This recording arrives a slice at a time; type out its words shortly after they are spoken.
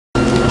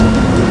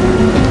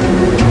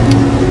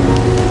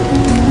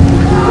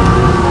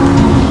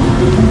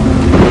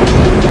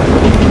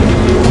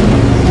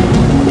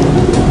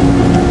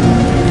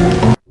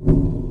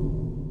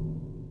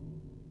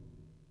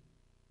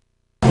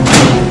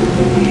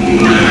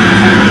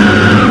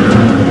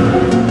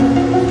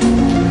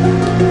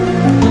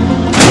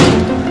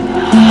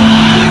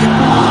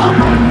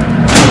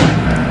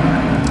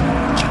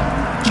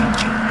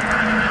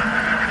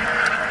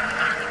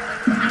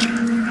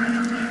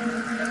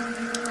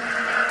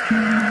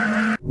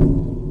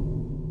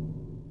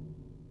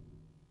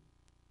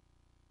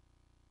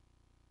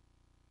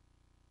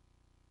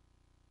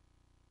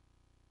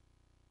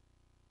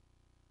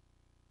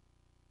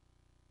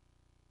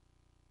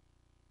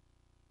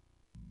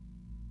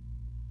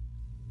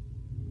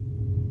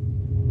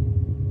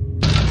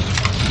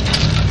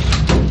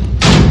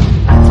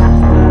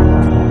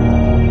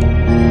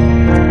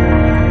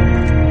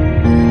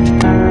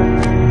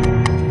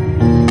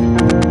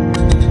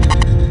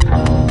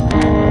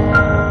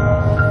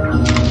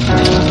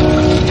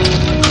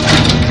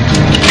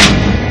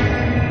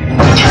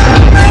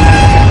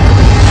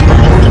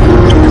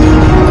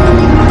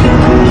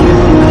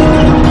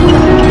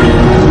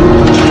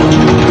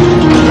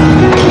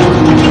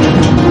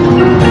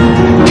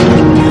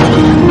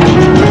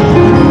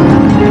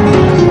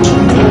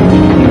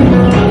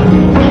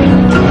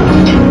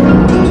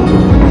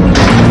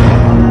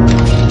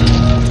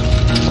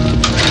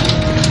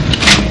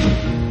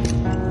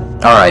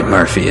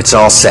Murphy, it's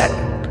all set.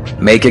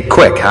 Make it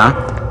quick, huh?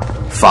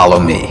 Follow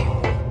me.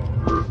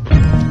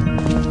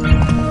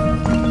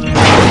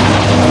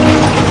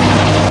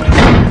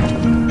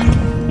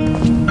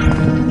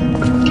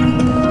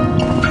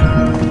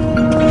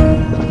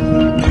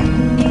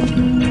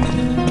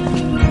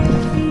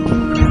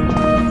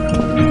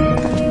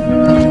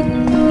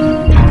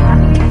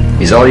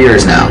 He's all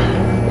yours now.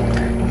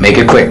 Make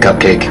it quick,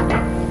 Cupcake.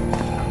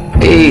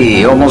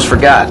 Hey, almost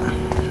forgot.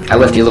 I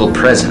left you a little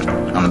present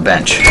on the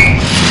bench.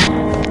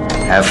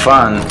 Have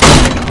fun.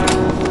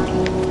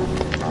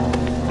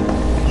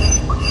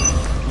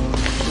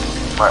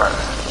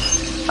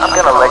 Murph, I'm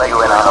gonna let you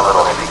in on a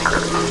little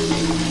secret.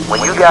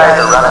 When you guys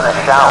are running the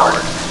showers,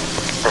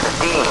 the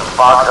steam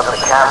fogs up the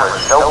cameras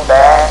so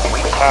bad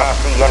we can't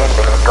see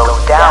anything that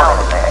goes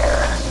down in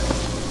there.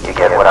 You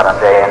get what I'm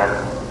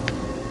saying?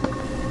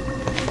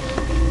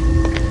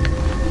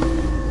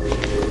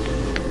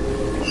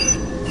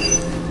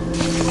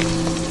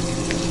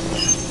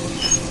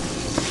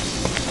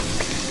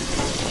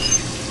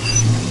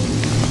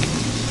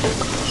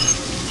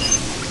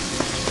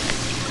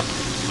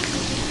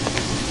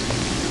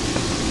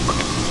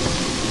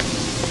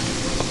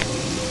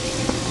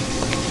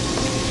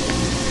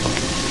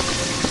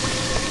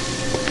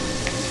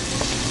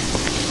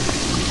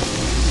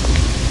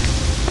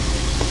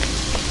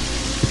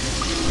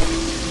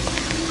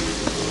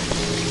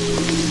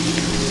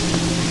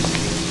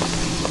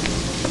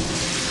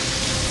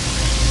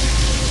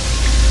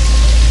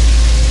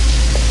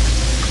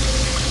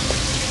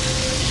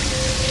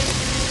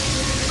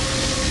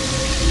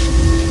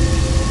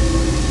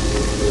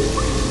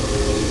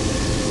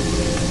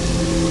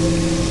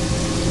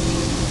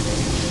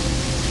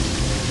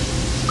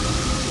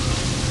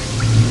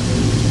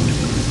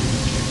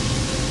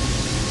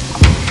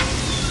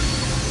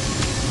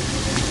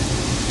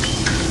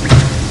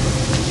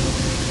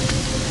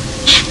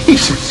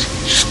 Jesus,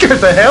 you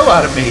scared the hell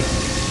out of me.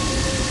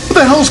 What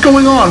the hell's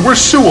going on? Where's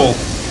Sewell?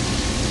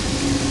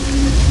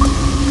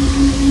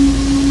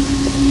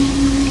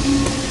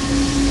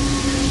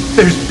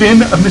 There's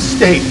been a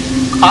mistake.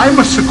 I'm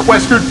a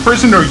sequestered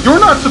prisoner. You're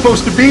not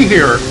supposed to be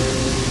here.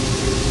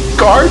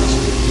 Guards?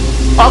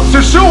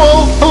 Officer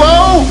Sewell,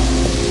 hello?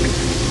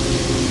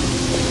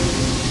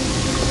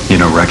 You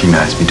don't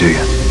recognize me, do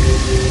you?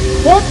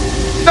 What?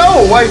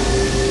 No,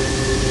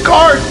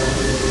 Guards!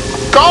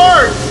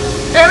 Guards!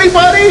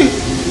 Anybody?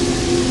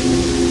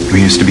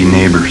 We used to be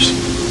neighbors.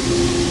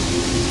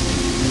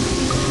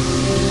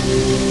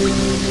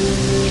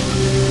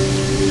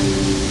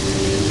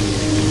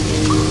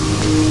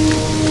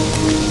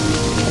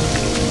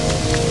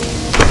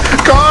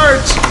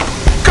 Guards!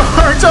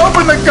 Guards,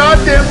 open the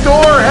goddamn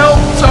door! Help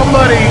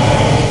somebody!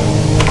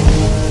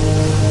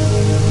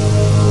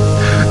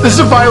 This is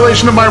a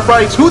violation of my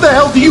rights. Who the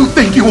hell do you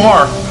think you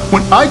are?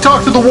 When I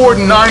talk to the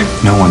warden,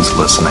 No one's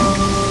listening.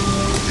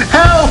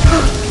 Help!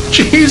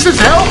 Jesus,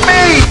 help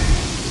me!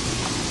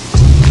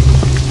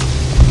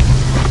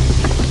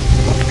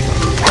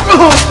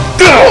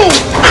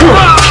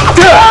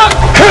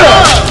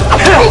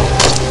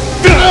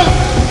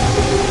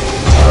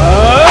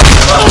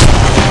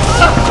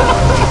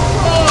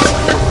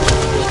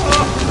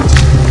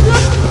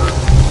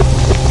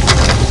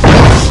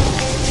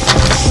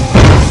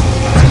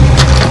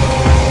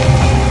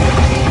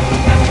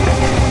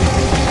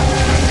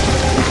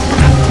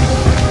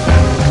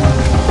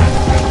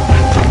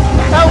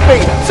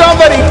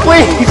 Somebody,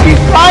 please! He's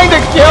trying to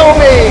kill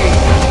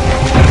me!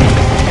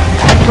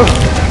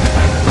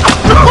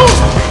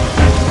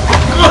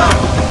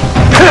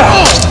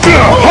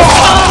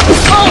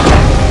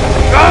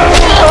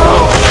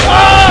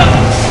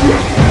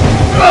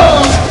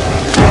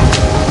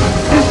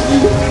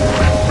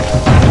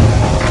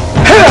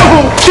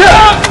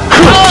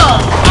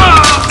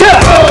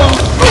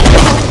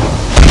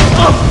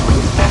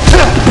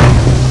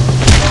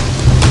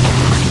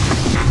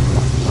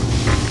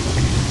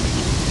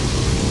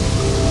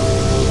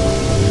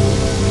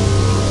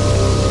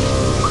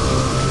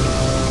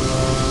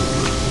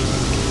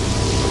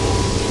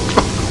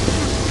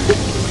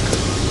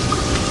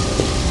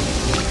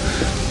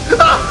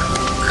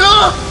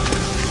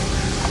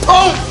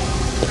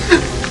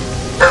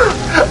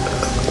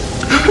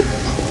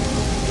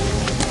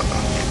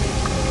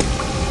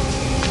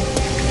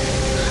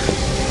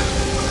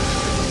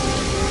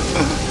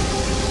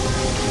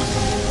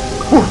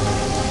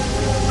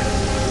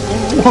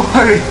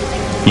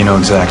 Why? You know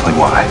exactly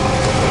why.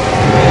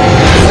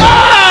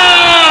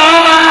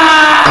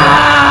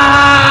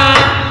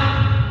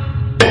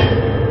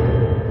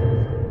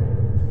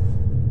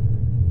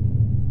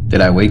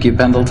 Did I wake you,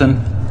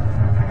 Pendleton?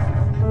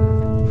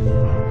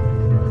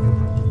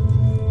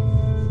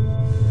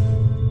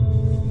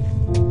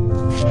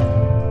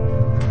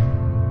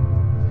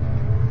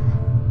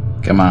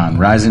 Come on,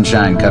 rise and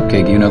shine,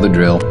 Cupcake, you know the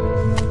drill.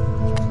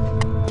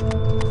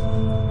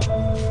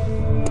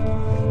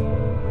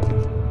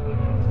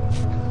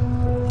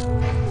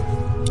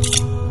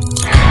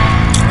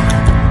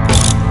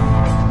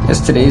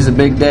 Guess today's a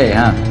big day,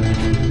 huh?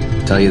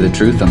 Tell you the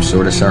truth, I'm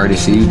sorta sorry to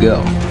see you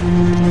go.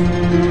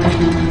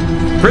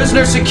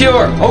 Prisoner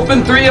secure.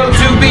 Open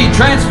 302B.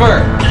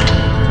 Transfer.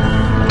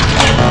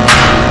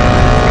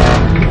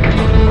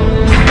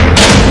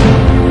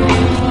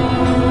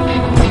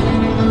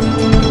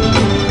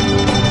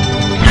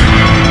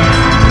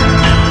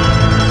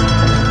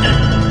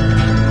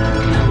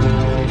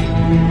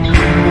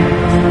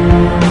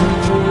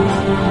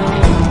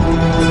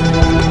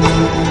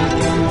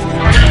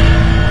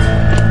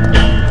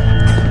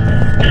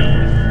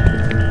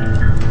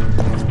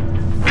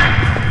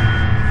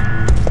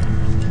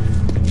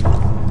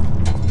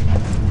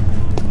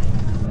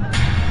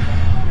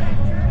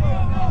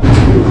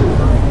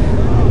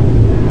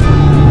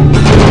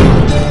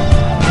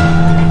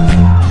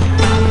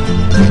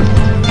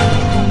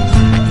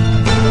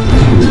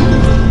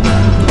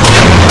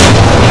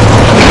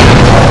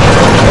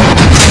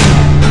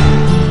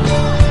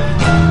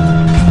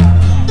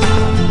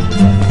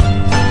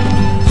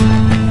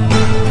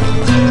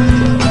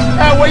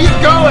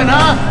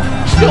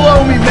 Still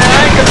owe me, man.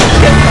 I ain't gonna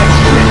get that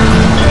shit.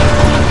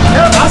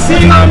 I'll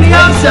see you on the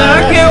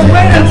outside. I can't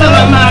wait until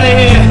I'm out of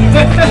here.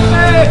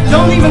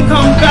 Don't even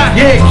come back.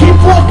 Yeah, keep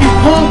walking,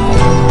 punk.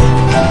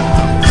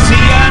 See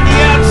you on the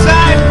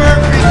outside,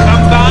 Murphy. Come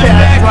on back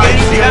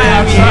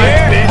anytime, you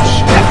hear?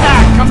 Bitch.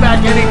 Come back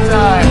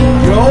anytime.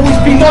 You'll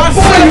always be my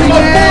boy,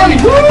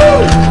 man. Woo!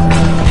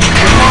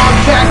 Come on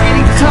back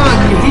anytime,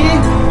 you hear?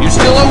 You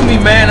still owe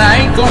me, man.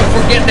 I ain't gonna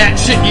forget that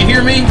shit, you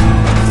hear me?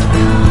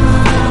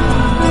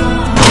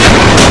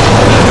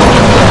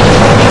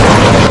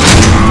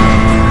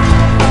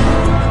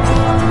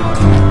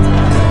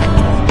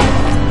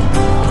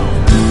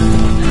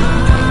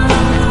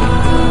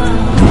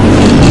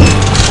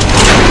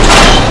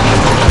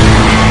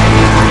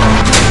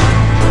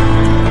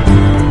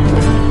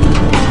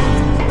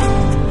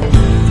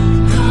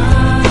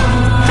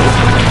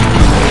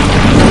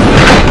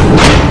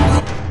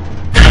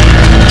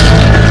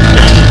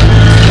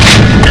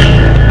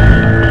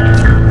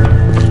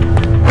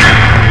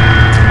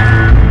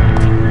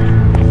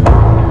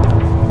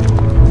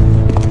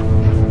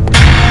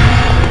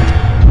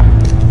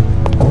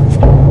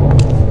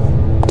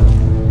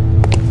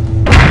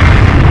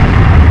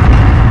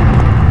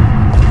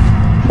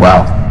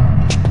 Well,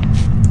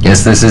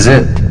 guess this is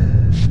it.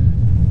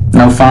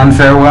 No fond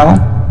farewell?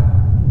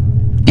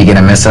 You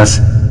gonna miss us?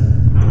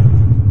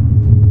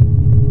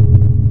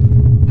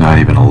 Not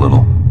even a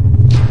little.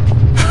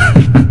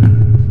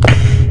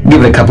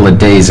 Give it a couple of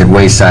days at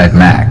Wayside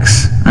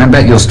Max. I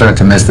bet you'll start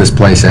to miss this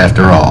place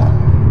after all.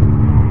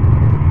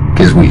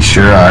 'Cause we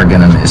sure are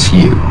gonna miss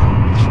you.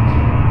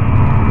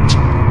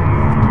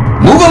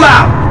 Move 'em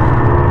out!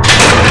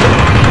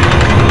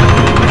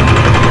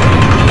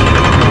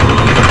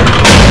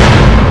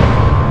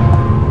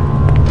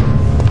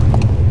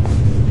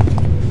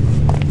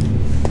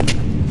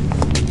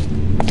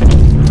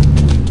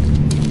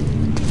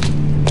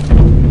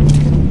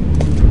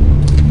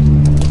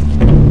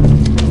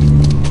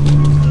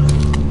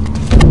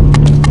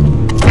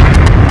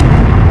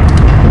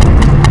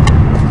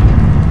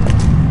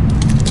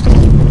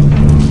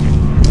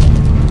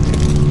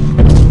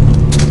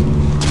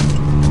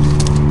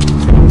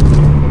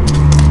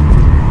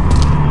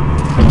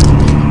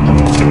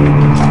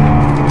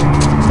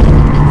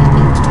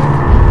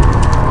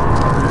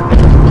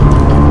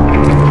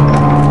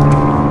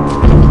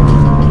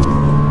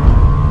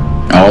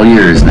 All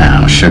yours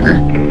now, sugar.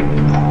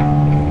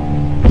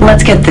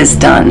 Let's get this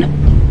done.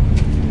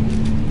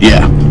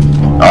 Yeah.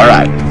 All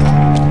right.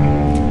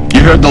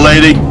 You heard the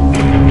lady.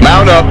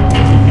 Mount up.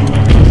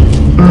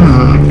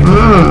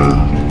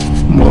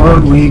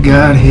 What we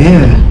got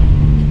here?